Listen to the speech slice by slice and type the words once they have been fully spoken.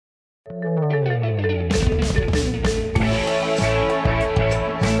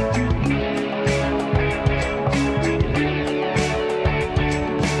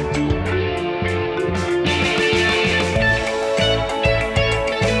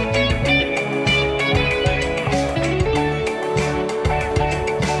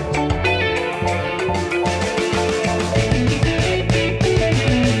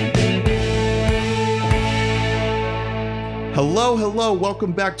Hello,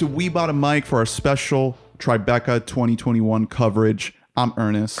 welcome back to We Bought a Mic for our special Tribeca 2021 coverage. I'm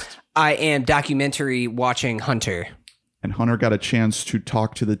Ernest. I am documentary watching Hunter. And Hunter got a chance to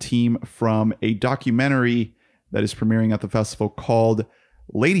talk to the team from a documentary that is premiering at the festival called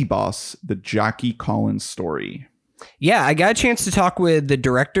Lady Boss, the Jackie Collins story. Yeah, I got a chance to talk with the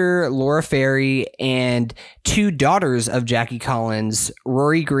director, Laura Ferry, and two daughters of Jackie Collins,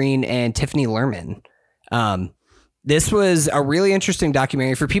 Rory Green and Tiffany Lerman. This was a really interesting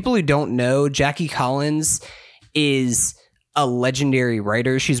documentary. For people who don't know, Jackie Collins is a legendary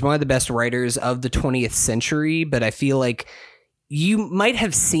writer. She's one of the best writers of the 20th century, but I feel like you might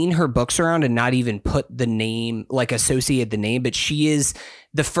have seen her books around and not even put the name, like associate the name, but she is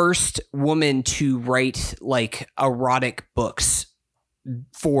the first woman to write like erotic books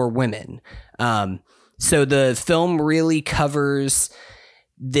for women. So the film really covers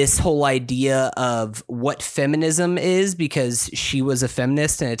this whole idea of what feminism is, because she was a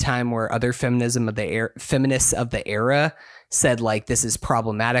feminist in a time where other feminists of the era said like, this is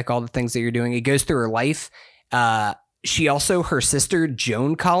problematic, all the things that you're doing. It goes through her life. She also, her sister,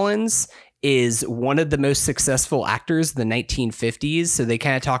 Joan Collins, is one of the most successful actors of the 1950s. So they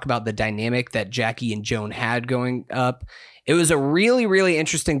kind of talk about the dynamic that Jackie and Joan had going up. It was a really, really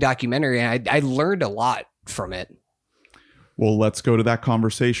interesting documentary, and I learned a lot from it. Well, let's go to that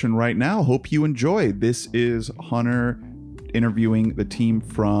conversation right now. Hope you enjoy. This is Hunter interviewing the team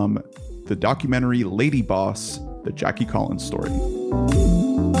from the documentary Lady Boss, the Jackie Collins story.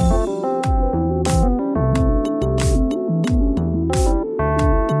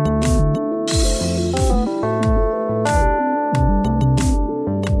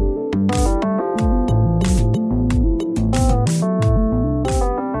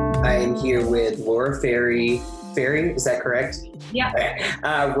 I am here with Laura Ferry, is that correct?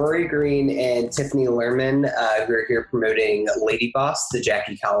 Yeah. Rory Green and Tiffany Lerman, who are here promoting Lady Boss, the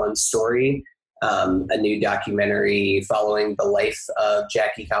Jackie Collins story, a new documentary following the life of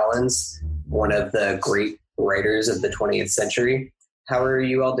Jackie Collins, one of the great writers of the 20th century. How are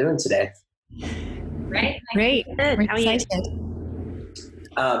you all doing today? Great. Good. How are you?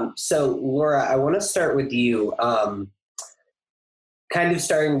 So Laura, I want to start with you. Kind of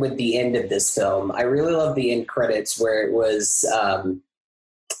starting with the end of this film. I really love the end credits where it was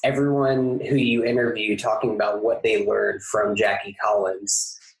everyone who you interview talking about what they learned from Jackie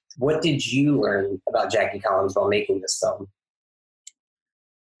Collins. What did you learn about Jackie Collins while making this film?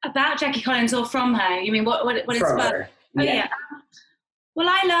 About Jackie Collins or from her? You mean what it's From about? her. Oh, yeah. Well,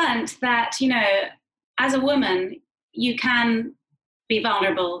 I learned that, as a woman, you can be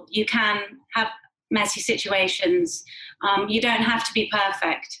vulnerable. You can have messy situations. You don't have to be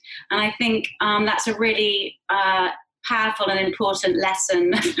perfect. And I think that's a really powerful and important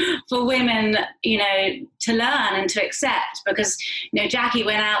lesson for women, to learn and to accept, because, Jackie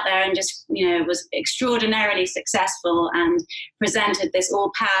went out there and just, was extraordinarily successful and presented this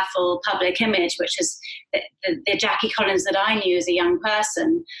all powerful public image, which is the Jackie Collins that I knew as a young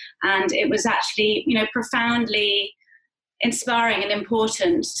person. And it was actually, profoundly inspiring and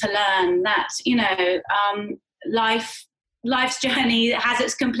important to learn that, life's journey has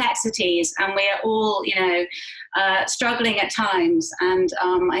its complexities, and we are all, struggling at times. And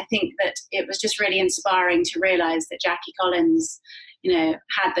I think that it was just really inspiring to realize that Jackie Collins,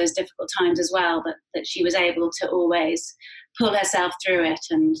 had those difficult times as well, but that she was able to always pull herself through it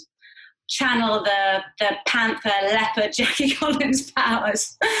and channel the panther leopard Jackie Collins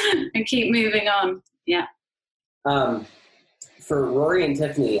powers and keep moving on. Yeah. For Rory and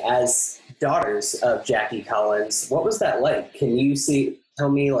Tiffany, as daughters of Jackie Collins, what was that like? Can you tell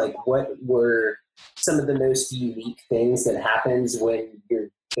me, like, what were some of the most unique things that happens when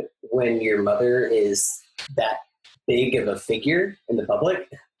your mother is that big of a figure in the public?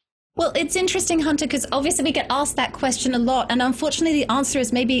 Well, it's interesting, Hunter, because obviously we get asked that question a lot, and unfortunately the answer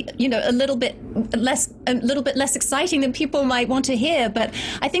is maybe, a little bit less exciting than people might want to hear. But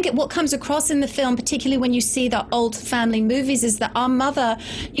I think what comes across in the film, particularly when you see the old family movies, is that our mother,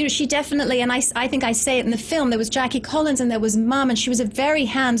 she definitely, and I think I say it in the film, there was Jackie Collins and there was Mum, and she was a very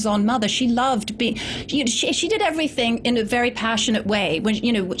hands-on mother. She loved being, she did everything in a very passionate way.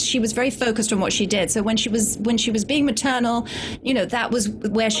 When she was very focused on what she did. So when she was being maternal, that was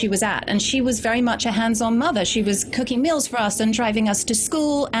where she was was at. And she was very much a hands-on mother. She was cooking meals for us and driving us to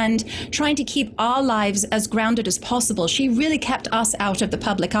school and trying to keep our lives as grounded as possible. She really kept us out of the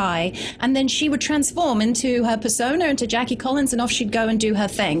public eye. And then she would transform into her persona, into Jackie Collins, and off she'd go and do her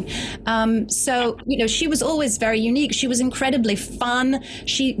thing. So, she was always very unique. She was incredibly fun.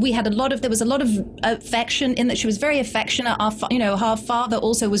 There was a lot of affection in that. She was very affectionate. Her father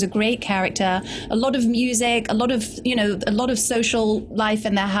also was a great character. A lot of music, a lot of social life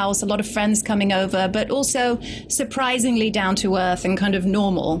in their house, a lot of friends coming over, but also surprisingly down to earth and kind of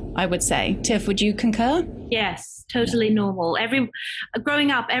normal, I would say. Tiff, would you concur? Yes, totally normal.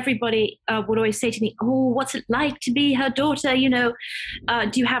 Growing up, everybody would always say to me, "Oh, what's it like to be her daughter?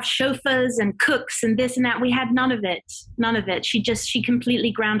 Do you have chauffeurs and cooks and this and that?" We had none of it. None of it. She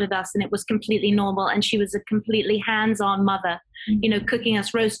completely grounded us, and it was completely normal. And she was a completely hands-on mother, cooking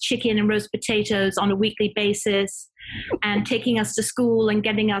us roast chicken and roast potatoes on a weekly basis, and taking us to school and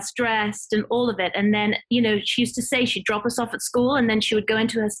getting us dressed and all of it. And then, she used to say she'd drop us off at school, and then she would go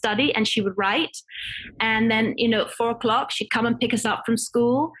into her study and she would write. And then, at 4:00, she'd come and pick us up from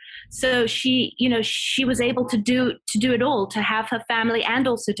school. So she was able to do it all, to have her family and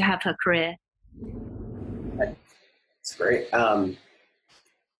also to have her career. That's great.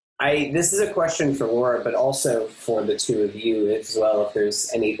 This is a question for Laura, but also for the two of you as well, if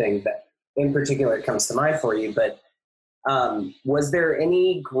there's anything that in particular comes to mind for you. But was there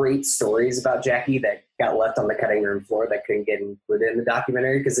any great stories about Jackie that got left on the cutting room floor that couldn't get included in the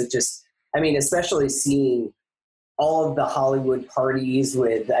documentary? Because especially seeing all of the Hollywood parties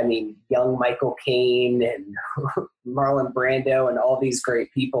with, young Michael Caine and Marlon Brando and all these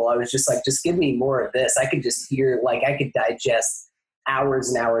great people, I was just like, just give me more of this. I could just hear, I could digest hours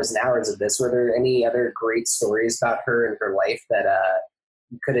and hours and hours of this. Were there any other great stories about her and her life that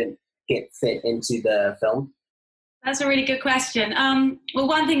couldn't get fit into the film? That's a really good question. Well,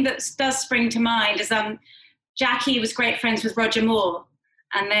 one thing that does spring to mind is Jackie was great friends with Roger Moore,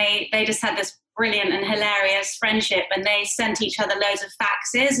 and they just had this brilliant and hilarious friendship, and they sent each other loads of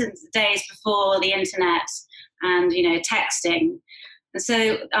faxes in the days before the internet and texting. And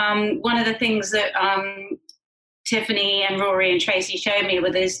so one of the things that Tiffany and Rory and Tracy showed me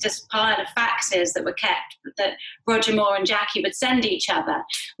with this just pile of faxes that were kept that Roger Moore and Jackie would send each other,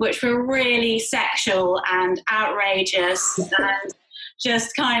 which were really sexual and outrageous and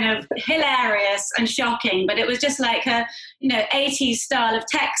just kind of hilarious and shocking. But it was just like a 80s style of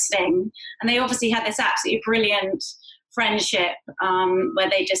texting, and they obviously had this absolutely brilliant friendship where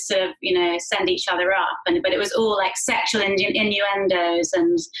they just sort of send each other up, but it was all like sexual innuendos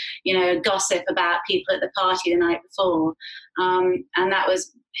and gossip about people at the party the night before, and that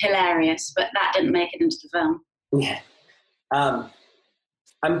was hilarious, but that didn't make it into the film. Yeah.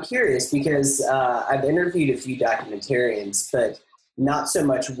 I'm curious because I've interviewed a few documentarians, but not so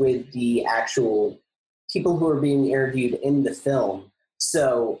much with the actual people who are being interviewed in the film.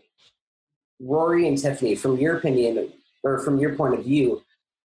 So Rory and Tiffany, from your opinion, or from your point of view,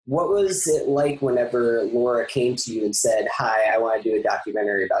 what was it like whenever Laura came to you and said, "Hi, I want to do a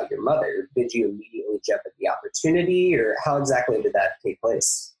documentary about your mother"? Did you immediately jump at the opportunity, or how exactly did that take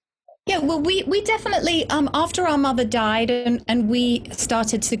place? Yeah, well, we definitely, after our mother died and we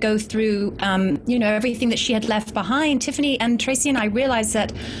started to go through, everything that she had left behind, Tiffany and Tracy and I realized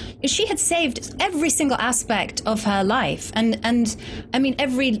that she had saved every single aspect of her life. And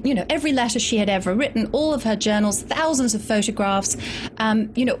every letter she had ever written, all of her journals, thousands of photographs,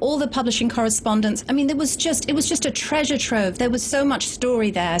 all the publishing correspondence. It was just a treasure trove. There was so much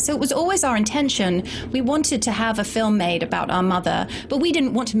story there. So it was always our intention. We wanted to have a film made about our mother, but we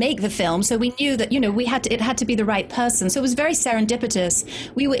didn't want to make the film, so we knew that it had to be the right person. So it was very serendipitous.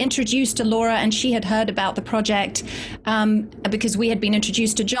 We were introduced to Laura, and she had heard about the project because we had been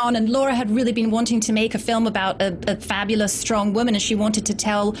introduced to John, and Laura had really been wanting to make a film about a fabulous, strong woman, and she wanted to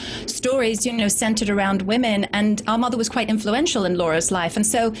tell stories, centered around women. And our mother was quite influential in Laura's life, and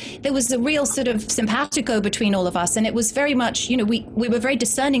so there was a real sort of simpatico between all of us, and it was very much, we were very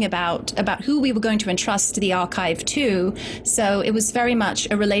discerning about who we were going to entrust the archive to. So it was very much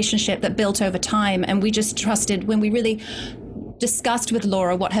a relationship that built over time, and we just trusted when we really discussed with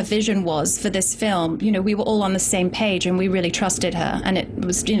Laura what her vision was for this film. We were all on the same page, and we really trusted her, and it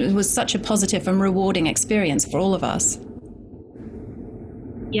was such a positive and rewarding experience for all of us.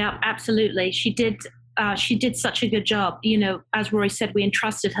 Yeah, absolutely. She did such a good job. As Rory said, we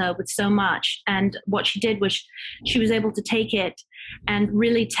entrusted her with so much, and what she did was she was able to take it and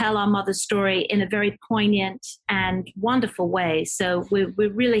really tell our mother's story in a very poignant and wonderful way. So we're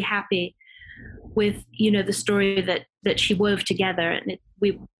really happy with the story that she wove together, and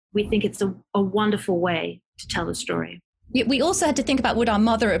we think it's a wonderful way to tell the story. We also had to think about would our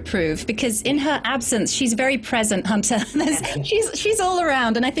mother approve, because in her absence, she's very present, Hunter. she's all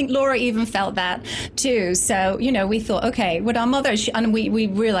around. And I think Laura even felt that too. So, we thought, okay, would our mother, and we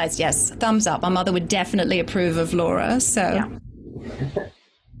realized, yes, thumbs up. Our mother would definitely approve of Laura. So,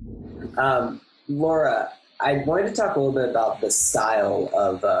 yeah. Laura, I wanted to talk a little bit about the style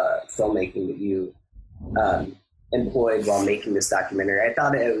of filmmaking that you employed while making this documentary. I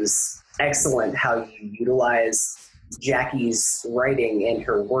thought it was excellent how you utilized Jackie's writing and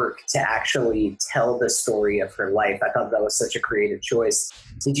her work to actually tell the story of her life. I thought that was such a creative choice.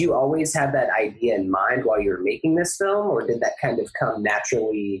 Did you always have that idea in mind while you were making this film, or did that kind of come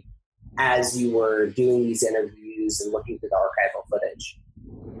naturally as you were doing these interviews and looking through the archival footage?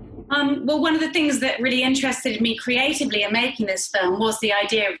 Well, one of the things that really interested me creatively in making this film was the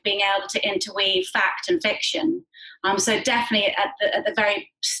idea of being able to interweave fact and fiction. So definitely at the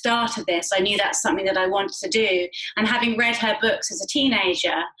very start of this, I knew that's something that I wanted to do. And having read her books as a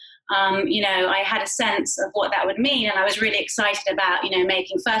teenager, I had a sense of what that would mean. And I was really excited about,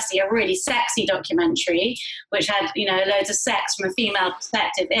 making firstly a really sexy documentary, which had, loads of sex from a female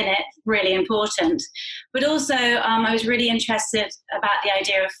perspective in it, really important. But also I was really interested about the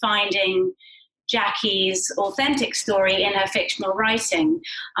idea of finding Jackie's authentic story in her fictional writing.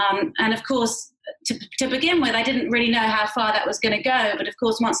 And of course, to begin with, I didn't really know how far that was going to go. But of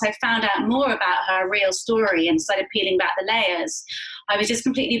course, once I found out more about her real story and started peeling back the layers, I was just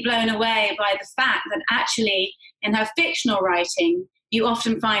completely blown away by the fact that actually in her fictional writing, you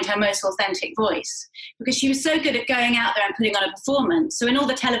often find her most authentic voice, because she was so good at going out there and putting on a performance. So in all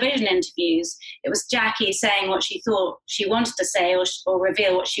the television interviews, it was Jackie saying what she thought she wanted to say, or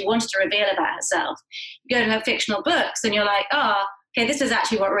reveal what she wanted to reveal about herself. You go to her fictional books and you're like, okay, this is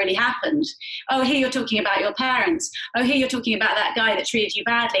actually what really happened. Oh, here you're talking about your parents. Oh, here you're talking about that guy that treated you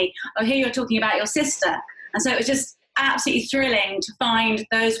badly. Oh, here you're talking about your sister. And so it was just absolutely thrilling to find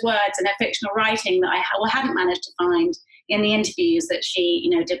those words in her fictional writing that I hadn't managed to find in the interviews that she,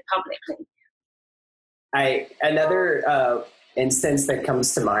 did publicly. Another instance that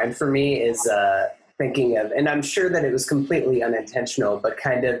comes to mind for me is thinking of, and I'm sure that it was completely unintentional, but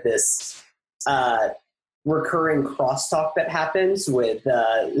kind of this recurring crosstalk that happens with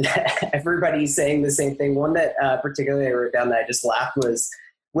everybody saying the same thing. One that particularly I wrote down that I just laughed was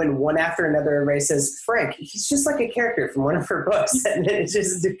when one after another everybody says, Frank, he's just like a character from one of her books. And then it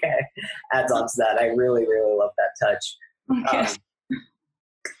just adds on to that. I really, really love that touch. Okay.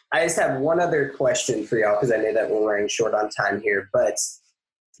 I just have one other question for y'all, because I know that we're running short on time here, but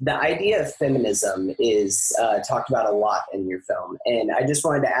the idea of feminism is talked about a lot in your film. And I just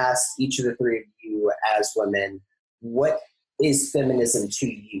wanted to ask each of the three of you as women, what is feminism to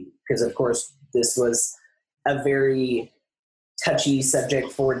you? Because of course, this was a very touchy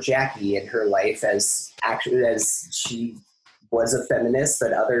subject for Jackie in her life as she was a feminist,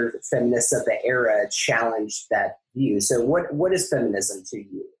 but other feminists of the era challenged that view. So what is feminism to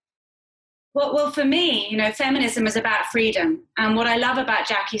you? Well, for me, feminism is about freedom. And what I love about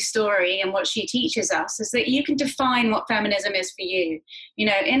Jackie's story and what she teaches us is that you can define what feminism is for you.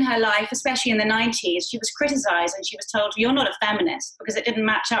 In her life, especially in the 90s, she was criticized and she was told, you're not a feminist, because it didn't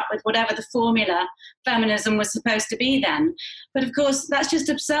match up with whatever the formula feminism was supposed to be then. But of course, that's just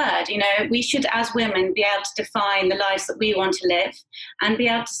absurd. We should, as women, be able to define the lives that we want to live and be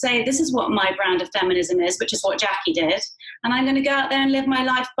able to say, this is what my brand of feminism is, which is what Jackie did. And I'm going to go out there and live my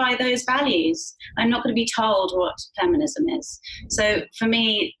life by those values. I'm not going to be told what feminism is. So for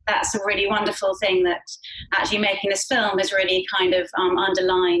me, that's a really wonderful thing that actually making this film is really kind of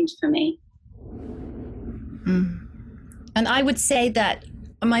underlined for me. And I would say that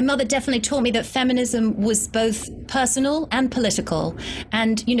my mother definitely taught me that feminism was both personal and political.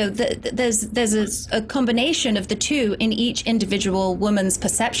 And, there's a combination of the two in each individual woman's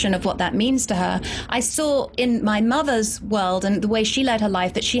perception of what that means to her. I saw in my mother's world and the way she led her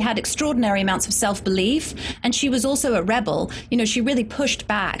life that she had extraordinary amounts of self-belief. And she was also a rebel. She really pushed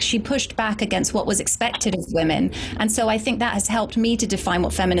back. She pushed back against what was expected of women. And so I think that has helped me to define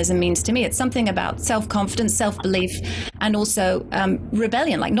what feminism means to me. It's something about self-confidence, self-belief, and also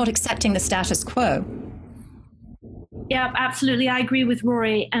rebellion, like not accepting the status quo. Yeah, absolutely. I agree with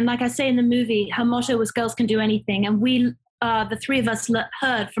Rory. And like I say in the movie, her motto was girls can do anything. And we, the three of us,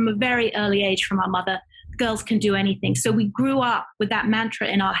 heard from a very early age from our mother, girls can do anything. So we grew up with that mantra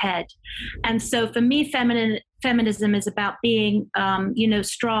in our head. And so for me, feminism is about being,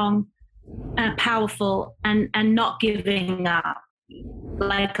 strong and powerful and not giving up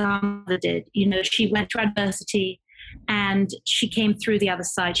like our mother did. She went through adversity. and she came through the other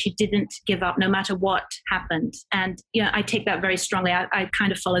side. She didn't give up no matter what happened. And I take that very strongly. I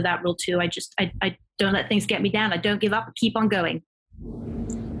kind of follow that rule too. I don't let things get me down. I don't give up. I keep on going.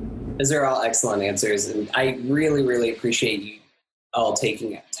 Those are all excellent answers. And I really, really appreciate you all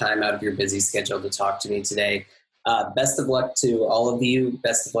taking time out of your busy schedule to talk to me today. Best of luck to all of you.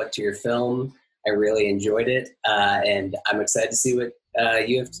 Best of luck to your film. I really enjoyed it. And I'm excited to see what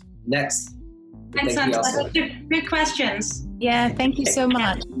you have next. Thanks, good questions. Yeah, thank you so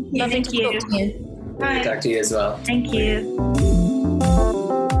much. Lovely to talk to you. Great to talk to you as well. Thank you.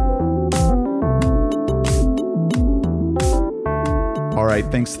 All right,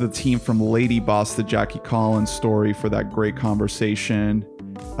 thanks to the team from Lady Boss, the Jackie Collins story, for that great conversation.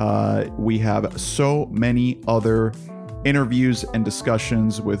 We have so many other interviews and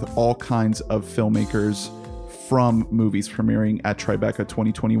discussions with all kinds of filmmakers from movies premiering at Tribeca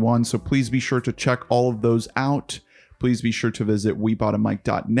 2021. So please be sure to check all of those out. Please be sure to visit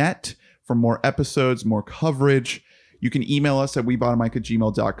webottommike.net for more episodes, more coverage. You can email us at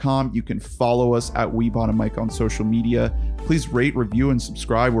webottommike@gmail.com. You can follow us at webottommike on social media. Please rate, review, and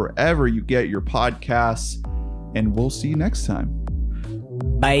subscribe wherever you get your podcasts. And we'll see you next time.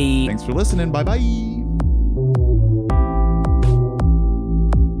 Bye. Thanks for listening. Bye-bye.